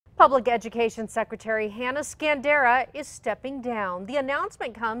Public Education Secretary Skandera is stepping down. The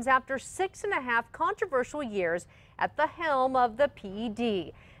announcement comes after 6.5 controversial years at the helm of the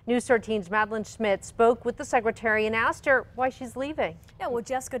PED. News 13's Madeline Schmidt spoke with the secretary and asked her why she's leaving. Yeah, well,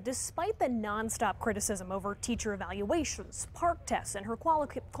 Jessica, despite the nonstop criticism over teacher evaluations, PARCC tests, and her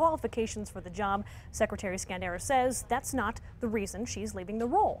qualifications for the job, Secretary Skandera says that's not the reason she's leaving the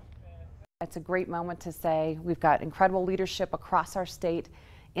role. It's a great moment to say we've got incredible leadership across our state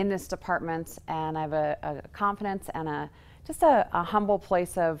in this department, and I have a confidence and just a humble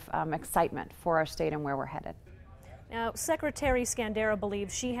place of excitement for our state and where we're headed. Now, Secretary Skandera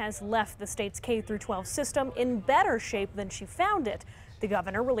believes she has left the state's K-12 system in better shape than she found it. The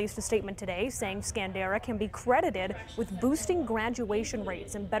governor released a statement today saying Skandera can be credited with boosting graduation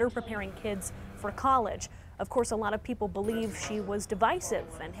rates and better preparing kids for college. Of course, a lot of people believe she was divisive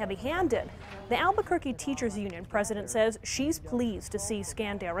and heavy-handed. The Albuquerque Teachers Union president says she's pleased to see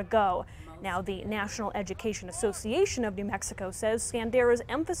Skandera go. Now, the National Education Association of New Mexico says Skandera's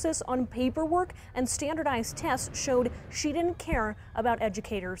emphasis on paperwork and standardized tests showed she didn't care about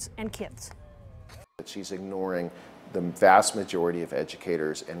educators and kids. She's ignoring the vast majority of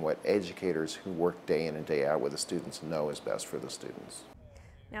educators and what educators who work day in and day out with the students know is best for the students.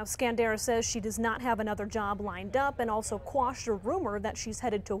 Now, Skandera says she does not have another job lined up and also quashed a rumor that she's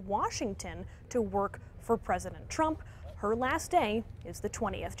headed to Washington to work for President Trump. Her last day is the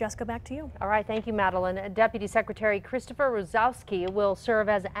 20th. Jessica, back to you. All right, thank you, Madeline. Deputy Secretary Christopher Rosowski will serve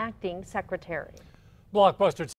as acting secretary. Blockbuster